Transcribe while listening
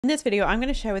In this video, I'm going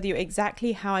to share with you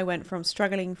exactly how I went from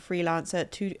struggling freelancer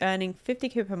to earning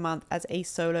 50k per month as a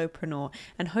solopreneur,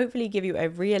 and hopefully give you a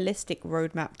realistic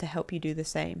roadmap to help you do the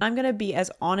same. I'm going to be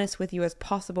as honest with you as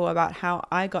possible about how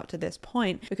I got to this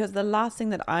point, because the last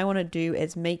thing that I want to do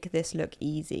is make this look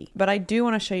easy. But I do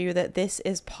want to show you that this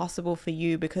is possible for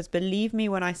you, because believe me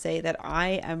when I say that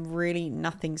I am really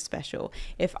nothing special.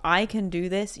 If I can do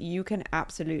this, you can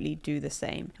absolutely do the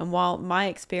same. And while my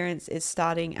experience is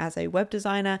starting as a web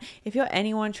designer, if you're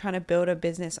anyone trying to build a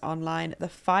business online, the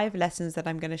 5 lessons that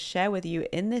I'm going to share with you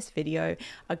in this video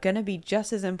are going to be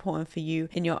just as important for you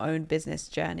in your own business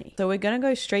journey. So we're going to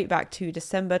go straight back to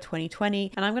December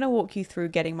 2020, and I'm going to walk you through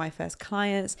getting my first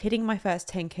clients, hitting my first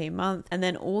 10k month, and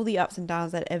then all the ups and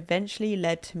downs that eventually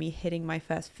led to me hitting my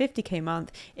first 50k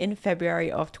month in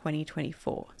February of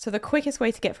 2024. So the quickest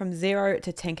way to get from 0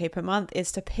 to 10k per month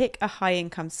is to pick a high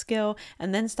income skill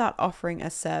and then start offering a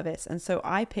service. And so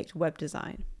I picked web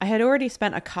design. I had already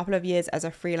spent a couple of years as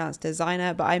a freelance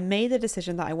designer, but I made the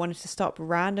decision that I wanted to stop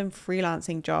random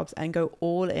freelancing jobs and go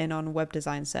all in on web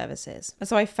design services. And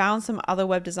so I found some other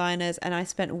web designers, and I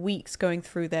spent weeks going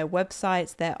through their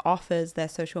websites, their offers, their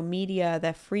social media,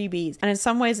 their freebies. And in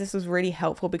some ways this was really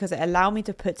helpful because it allowed me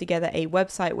to put together a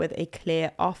website with a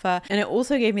clear offer. And it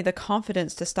also gave me the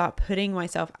confidence to start putting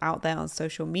myself out there on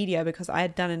social media, because I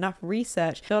had done enough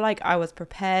research, feel like I was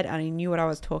prepared and I knew what I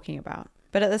was talking about.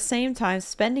 But at the same time,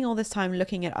 spending all this time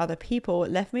looking at other people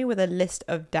left me with a list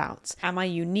of doubts. Am I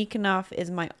unique enough?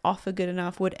 Is my offer good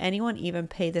enough? Would anyone even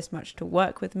pay this much to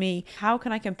work with me? How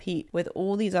can I compete with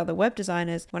all these other web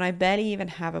designers when I barely even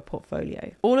have a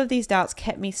portfolio? All of these doubts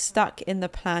kept me stuck in the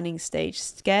planning stage,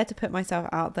 scared to put myself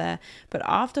out there. But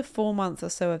after 4 months or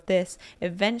so of this,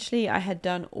 eventually I had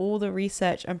done all the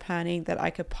research and planning that I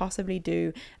could possibly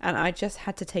do, and I just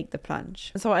had to take the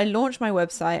plunge. And so I launched my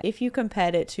website. If you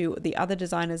compared it to the other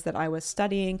designers that I was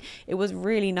studying, it was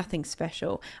really nothing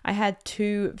special. I had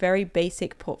 2 very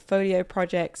basic portfolio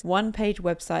projects, 1-page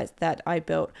websites that I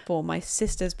built for my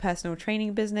sister's personal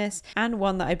training business, and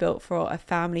one that I built for a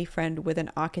family friend with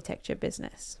an architecture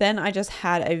business. Then I just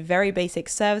had a very basic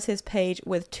services page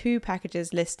with 2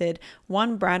 packages listed,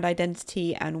 1 brand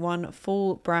identity and 1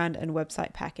 full brand and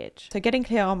website package. So getting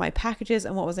clear on my packages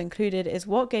and what was included is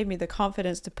what gave me the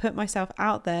confidence to put myself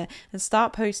out there and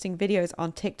start posting videos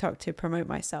on TikTok to promote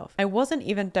myself. I wasn't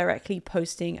even directly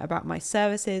posting about my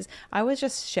services, I was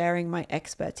just sharing my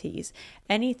expertise.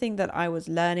 Anything that I was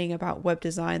learning about web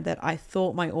design that I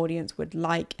thought my audience would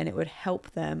like and it would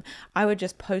help them, I would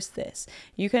just post this.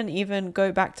 You can even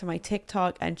go back to my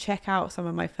TikTok and check out some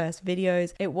of my first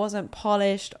videos. It wasn't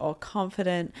polished or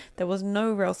confident, there was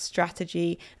no real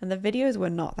strategy, and the videos were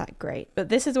not that great. But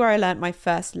this is where I learned my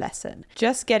first lesson.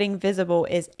 Just getting visible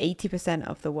is 80%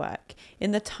 of the work.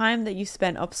 In the time that you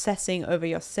spent obsessing over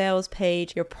your sales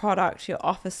page, your product, your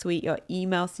offer suite, your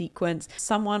email sequence,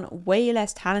 someone way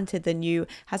less talented than you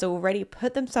has already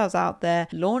put themselves out there,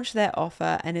 launched their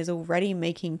offer, and is already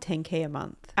making 10k a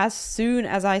month. As soon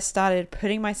as I started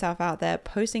putting myself out there,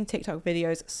 posting TikTok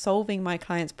videos, solving my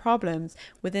clients' problems,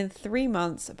 within 3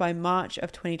 months, by March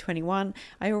of 2021,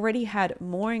 I already had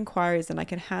more inquiries than I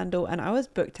could handle, and I was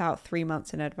booked out 3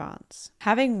 months in advance.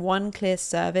 Having one clear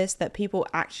service that people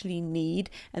actually need,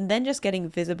 and then just getting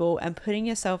visible and putting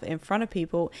yourself in front of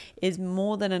people is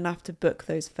more than enough to book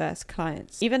those first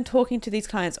clients. Even talking to these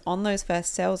clients on those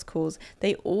first sales calls,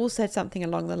 they all said something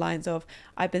along the lines of,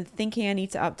 I've been thinking I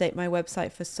need to update my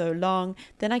website for so long,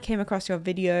 then I came across your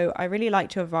video, I really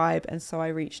liked your vibe, and so I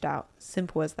reached out.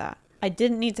 Simple as that. I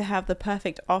didn't need to have the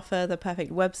perfect offer, the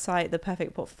perfect website, the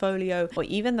perfect portfolio, or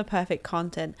even the perfect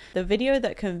content. The video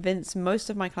that convinced most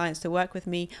of my clients to work with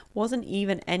me wasn't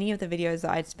even any of the videos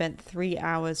that I'd spent 3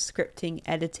 hours scripting,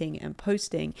 editing, and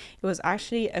posting. It was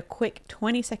actually a quick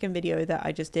 20-second video that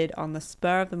I just did on the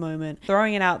spur of the moment,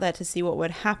 throwing it out there to see what would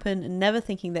happen, never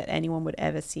thinking that anyone would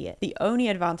ever see it. The only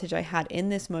advantage I had in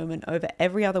this moment over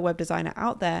every other web designer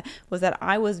out there was that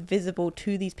I was visible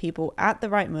to these people at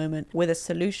the right moment with a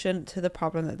solution to the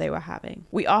problem that they were having.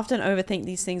 We often overthink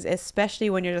these things, especially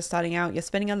when you're just starting out. You're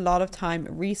spending a lot of time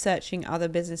researching other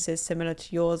businesses similar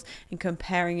to yours and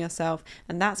comparing yourself,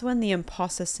 and that's when the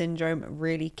imposter syndrome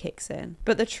really kicks in.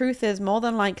 But the truth is, more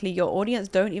than likely your audience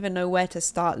don't even know where to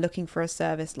start looking for a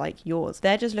service like yours.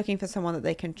 They're just looking for someone that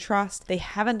they can trust. They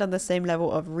haven't done the same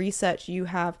level of research you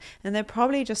have, and they're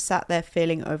probably just sat there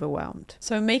feeling overwhelmed.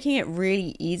 So making it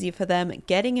really easy for them,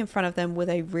 getting in front of them with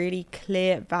a really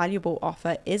clear, valuable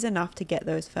offer is enough enough to get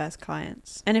those first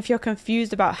clients. And if you're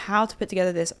confused about how to put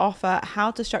together this offer, how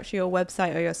to structure your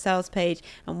website or your sales page,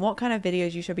 and what kind of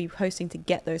videos you should be posting to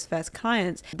get those first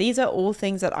clients, these are all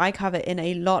things that I cover in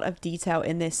a lot of detail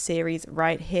in this series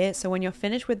right here. So when you're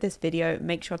finished with this video,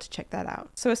 make sure to check that out.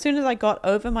 So as soon as I got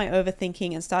over my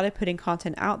overthinking and started putting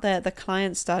content out there, the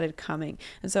clients started coming.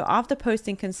 And so after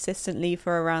posting consistently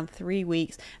for around 3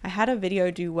 weeks, I had a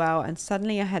video do well, and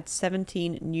suddenly I had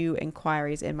 17 new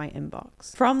inquiries in my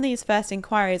inbox. From these first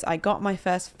inquiries, I got my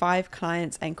first 5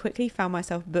 clients and quickly found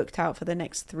myself booked out for the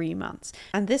next 3 months.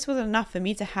 And this was enough for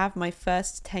me to have my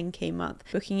first 10K month,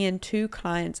 booking in 2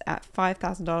 clients at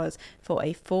 $5,000 for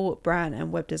a full brand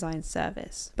and web design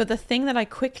service. But the thing that I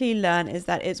quickly learned is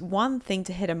that it's one thing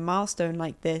to hit a milestone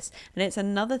like this, and it's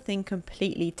another thing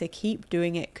completely to keep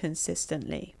doing it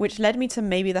consistently, which led me to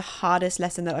maybe the hardest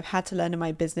lesson that I've had to learn in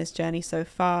my business journey so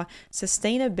far.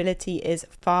 Sustainability is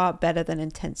far better than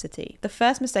intensity. The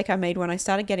first mistake I made when I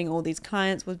started getting all these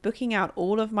clients was booking out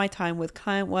all of my time with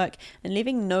client work and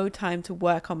leaving no time to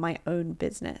work on my own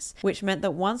business, which meant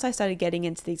that once I started getting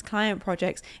into these client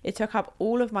projects, it took up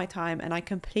all of my time and I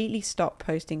completely stopped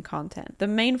posting content. The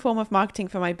main form of marketing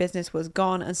for my business was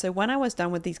gone, and so when I was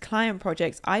done with these client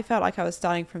projects, I felt like I was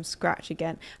starting from scratch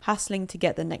again, hustling to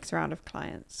get the next round of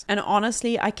clients. And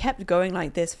honestly, I kept going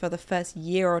like this for the first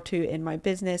year or 2 in my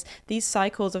business, these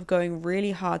cycles of going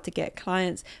really hard to get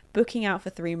clients, booking out for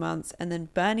 3 months, and then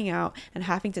burning out and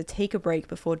having to take a break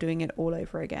before doing it all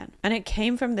over again. And it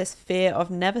came from this fear of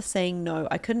never saying no.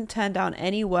 I couldn't turn down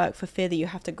any work for fear that you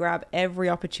have to grab every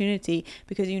opportunity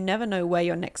because you never know where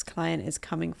your next client is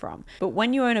coming from. But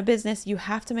when you own a business, you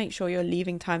have to make sure you're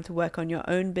leaving time to work on your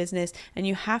own business, and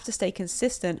you have to stay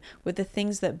consistent with the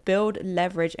things that build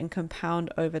leverage and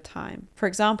compound over time. For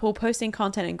example, posting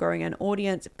content and growing an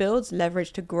audience builds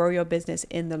leverage to grow your business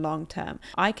in the long term.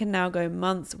 I can now go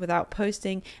months without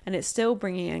posting and it's still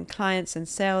bringing in clients and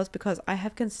sales because I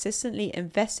have consistently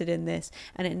invested in this,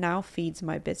 and it now feeds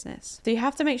my business. So you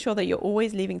have to make sure that you're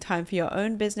always leaving time for your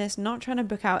own business, not trying to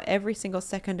book out every single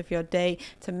second of your day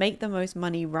to make the most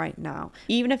money right now.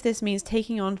 Even if this means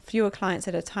taking on fewer clients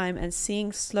at a time and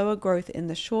seeing slower growth in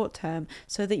the short term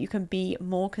so that you can be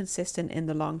more consistent in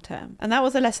the long term. And that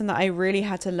was a lesson that I really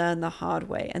had to learn the hard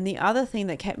way. And the other thing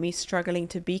that kept me struggling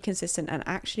to be consistent and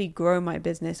actually grow my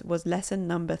business was lesson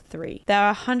number 3. There are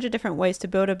 100 different ways to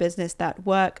build a business that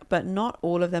work, but not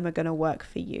all of them are going to work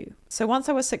for you. So once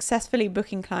I was successfully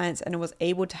booking clients and was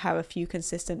able to have a few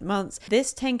consistent months,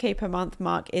 this 10K per month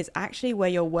mark is actually where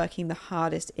you're working the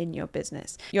hardest in your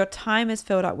business. Your time is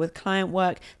filled up with client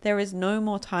work. There is no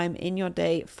more time in your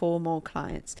day for more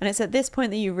clients. And it's at this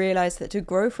point that you realize that to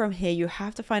grow from here, you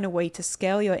have to find a way to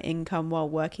scale your income while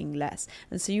working less.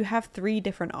 And so you have 3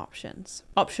 different options.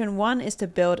 Option 1 is to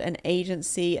build an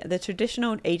agency. The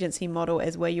traditional agency model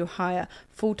is where you hire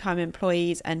full-time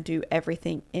employees and do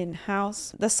everything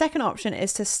in-house. The second option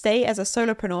is to stay as a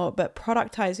solopreneur but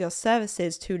productize your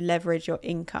services to leverage your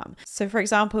income. So for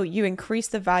example, you increase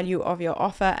the value of your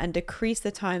offer and decrease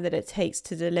the time that it takes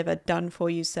to deliver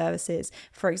done-for-you services.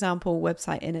 For example,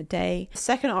 website in a day. The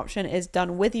second option is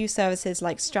done-with-you services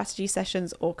like strategy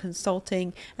sessions or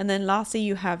consulting. And then lastly,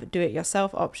 you have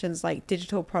do-it-yourself options like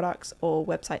digital products or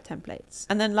website templates.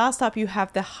 And then last up, you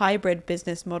have the hybrid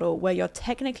business model where you're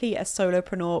technically a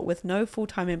solopreneur with no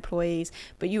full-time employees,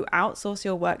 but you outsource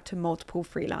your work to multiple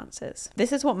freelancers.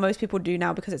 This is what most people do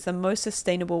now because it's the most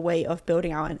sustainable way of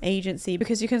building out an agency,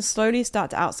 because you can slowly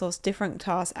start to outsource different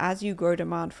tasks as you grow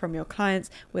demand from your clients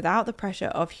without the pressure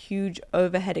of huge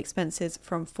overhead expenses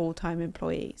from full-time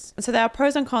employees. And so there are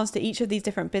pros and cons to each of these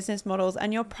different business models,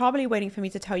 and you're probably waiting for me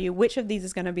to tell you which of these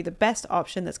is going to be the best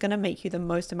option that's going to make you the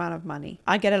most amount of money.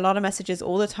 I get a lot of messages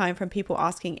all the time from people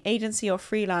asking, agency or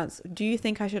freelance, do you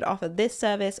think I should offer this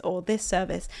service or this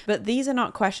service? But these are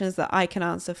not questions that I can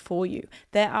answer for you.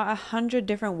 There are 100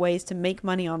 different ways to make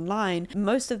money online.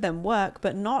 Most of them work,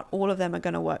 but not all of them are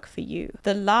going to work for you.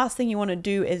 The last thing you want to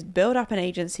do is build up an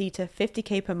agency to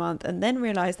 50K per month and then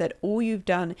realize that all you've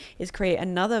done is create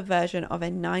another version of a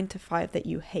 9-to-5 that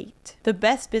you hate. The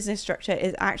best business structure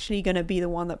is actually going to be the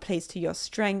one that plays to your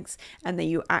strengths and that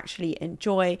you actually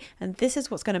enjoy. And this is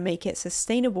what's going to make it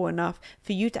sustainable enough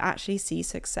for you to actually see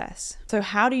success. So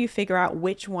how do you figure out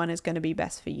which one is going to be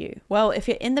best for you? Well, if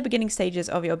you're in the beginning stages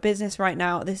of your your business right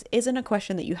now, this isn't a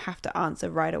question that you have to answer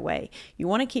right away. You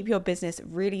want to keep your business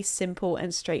really simple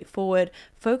and straightforward.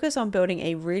 Focus on building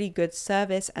a really good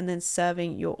service and then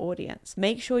serving your audience.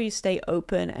 Make sure you stay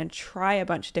open and try a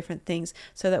bunch of different things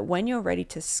so that when you're ready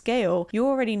to scale, you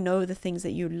already know the things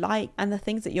that you like and the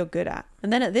things that you're good at.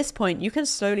 And then at this point, you can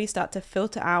slowly start to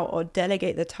filter out or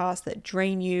delegate the tasks that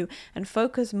drain you and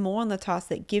focus more on the tasks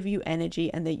that give you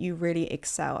energy and that you really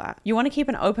excel at. You want to keep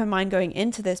an open mind going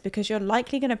into this because you're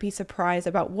likely going to be surprised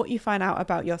about what you find out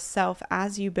about yourself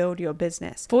as you build your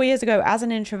business. 4 years ago, as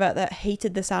an introvert that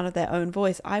hated the sound of their own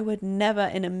voice, I would never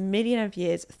in a million of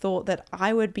years thought that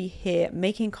I would be here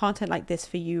making content like this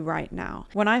for you right now.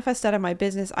 When I first started my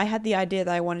business, I had the idea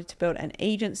that I wanted to build an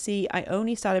agency. I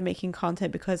only started making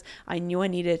content because I knew I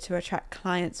needed to attract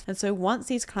clients. And so once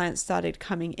these clients started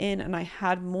coming in and I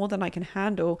had more than I can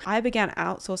handle, I began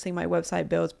outsourcing my website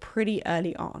builds pretty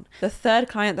early on. The third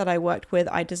client that I worked with,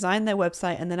 I designed their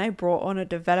website and then I brought on a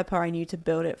developer I knew to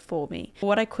build it for me.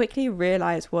 What I quickly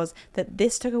realized was that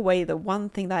this took away the one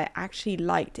thing that I actually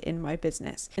liked in my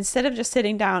business. Instead of just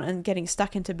sitting down and getting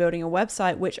stuck into building a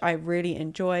website, which I really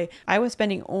enjoy, I was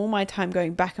spending all my time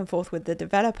going back and forth with the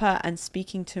developer and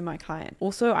speaking to my client.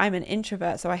 Also, I'm an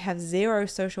introvert, so I have zero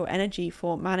social energy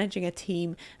for managing a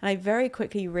team, and I very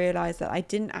quickly realized that I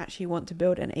didn't actually want to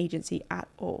build an agency at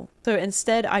all. So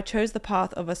instead, I chose the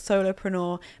path of a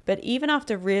solopreneur, but even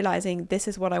after realizing this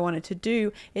is what I wanted to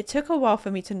do, it took a while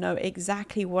for me to know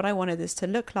exactly what I wanted this to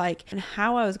look like and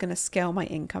how I was going to scale my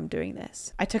income doing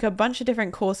this. I took a bunch of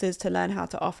different courses to learn how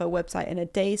to offer website in a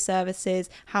day services,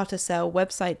 how to sell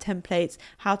website templates,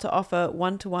 how to offer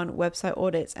one-to-one website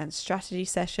audits and strategy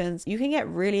sessions. You can get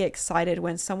really excited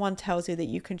when someone tells you that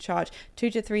you can charge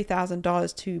 $2,000 to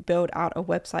 $3,000 to build out a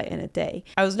website in a day.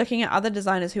 I was looking at other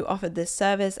designers who offered this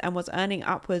service and was earning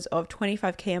upwards of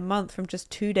 $25,000 a month from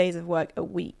just 2 days of work a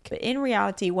week. But in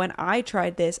reality, when I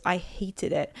tried this, I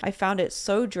hated it. I found it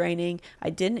so draining, I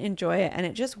didn't enjoy it, and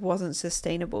it just wasn't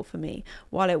sustainable for me.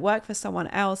 While it worked for someone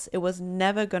else, it was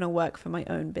never going to work for my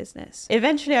own business.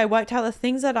 Eventually, I worked out the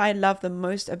things that I love the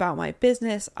most about my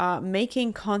business are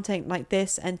making content like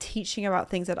this and teaching about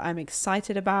things that I'm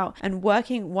excited about and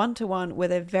working one-to-one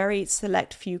with a very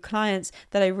select few clients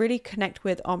that I really connect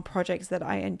with on projects that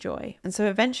I enjoy. And so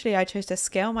eventually I chose to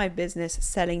scale my business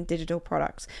selling digital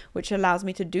products, which allows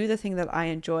me to do the thing that I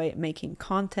enjoy, making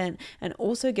content, and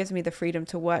also gives me the freedom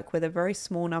to work with a very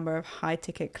small number of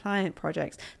high-ticket client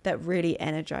projects that really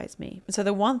energize me. And so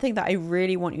the one thing that I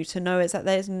really want you to know is that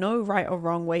there's no right or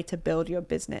wrong way to build your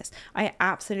business. I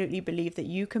absolutely believe that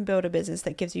you can build a business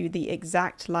that gives you the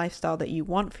exact lifestyle that you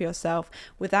want for yourself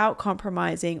without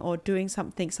compromising or doing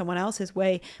something someone else's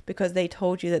way because they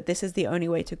told you that this is the only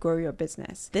way to grow your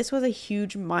business. This was a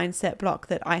huge mindset block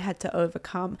that I had to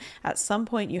overcome. At some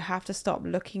point, you have to stop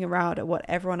looking around at what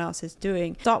everyone else is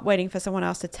doing, stop waiting for someone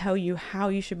else to tell you how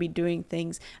you should be doing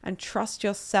things, and trust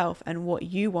yourself and what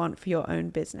you want for your own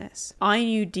business. I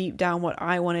knew deep down what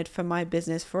I wanted for my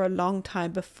business for a long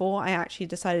time before I actually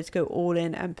decided to go all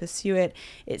in and pursue it.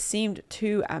 It seemed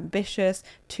too ambitious,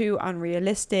 too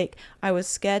unrealistic. I was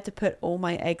scared to put all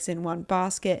my eggs in one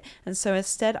basket, and so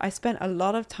instead I spent a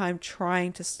lot of time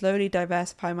trying to slowly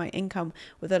diversify my income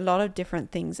with a lot of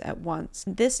different things at once.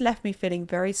 This left me feeling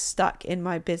very stuck in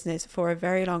my business for a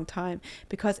very long time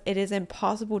because it is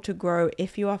impossible to grow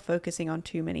if you are focusing on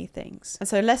too many things. And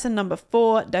so lesson number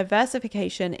 4,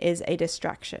 diversification is a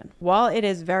distraction. While it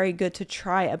is very good to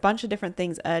try a bunch of different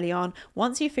things early on,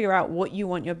 once you figure out what you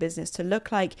want your business to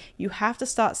look like, you have to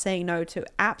start saying no to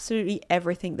absolutely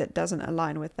everything that doesn't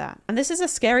align with that. And this is a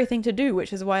scary thing to do,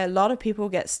 which is why a lot of people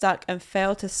get stuck and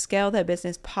fail to scale their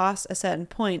business past a certain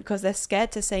point because they're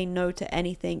scared to say no to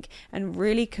anything and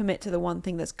really commit to the one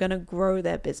thing that's going to grow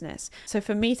their business. So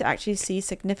for me to actually see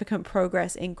significant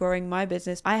progress in growing my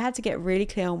business, I had to get really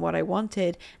clear on what I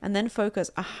wanted and then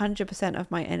focus 100%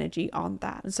 of my energy on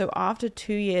that. And so after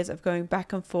 2 years of going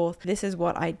back and forth, this is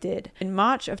what I did. In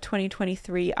March of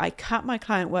 2023, I cut my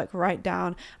client work right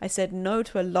down. I said no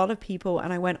to a lot of people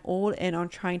and I went all in on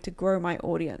trying to grow my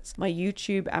audience, my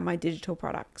YouTube and my digital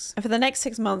products. And for the next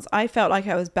 6 months, I felt like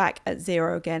I was back at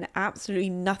zero again. Absolutely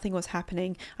nothing was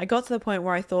happening. I got to the point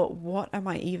where I thought, what am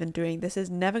I even doing? This is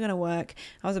never going to work.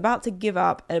 I was about to give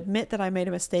up, admit that I made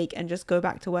a mistake and just go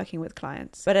back to working with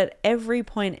clients. But at every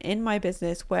point in my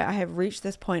business where I have reached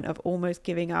this point of almost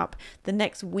giving up, the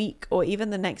next week or even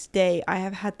the next day, I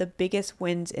have had the biggest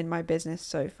wins in my business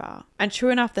so far. And true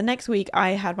enough, the next week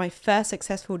I had my first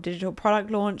successful digital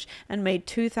product launch and made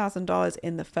 $2,000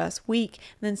 in the first week.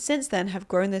 And then since then have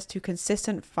grown this to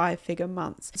consistent 5-figure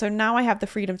months. So now I have the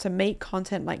freedom to make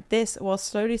content like this while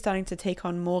slowly starting to take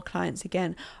on more clients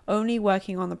again, only working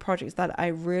working on the projects that I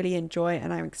really enjoy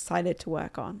and I'm excited to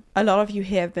work on. A lot of you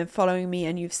here have been following me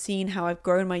and you've seen how I've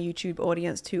grown my YouTube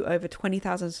audience to over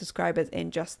 20,000 subscribers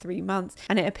in just 3 months,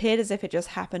 and it appeared as if it just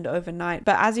happened overnight.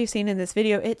 But as you've seen in this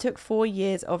video, it took 4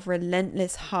 years of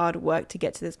relentless hard work to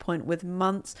get to this point, with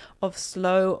months of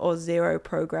slow or zero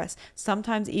progress,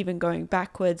 sometimes even going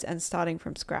backwards and starting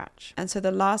from scratch. And so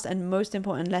the last and most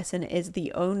important lesson is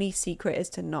the only secret is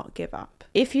to not give up.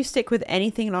 If you stick with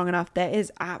anything long enough, there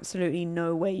is absolutely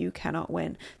no way you cannot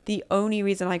win. The only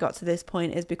reason I got to this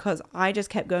point is because I just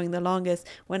kept going the longest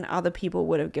when other people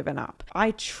would have given up.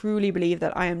 I truly believe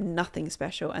that I am nothing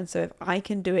special, and so if I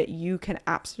can do it, you can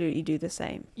absolutely do the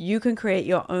same. You can create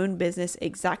your own business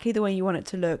exactly the way you want it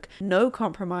to look, no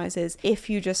compromises, if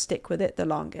you just stick with it the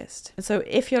longest. And so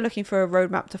if you're looking for a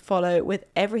roadmap to follow with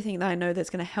everything that I know that's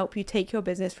going to help you take your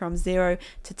business from 0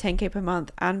 to 10K per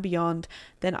month and beyond,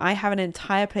 then I have an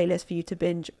entire playlist for you to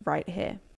binge right here.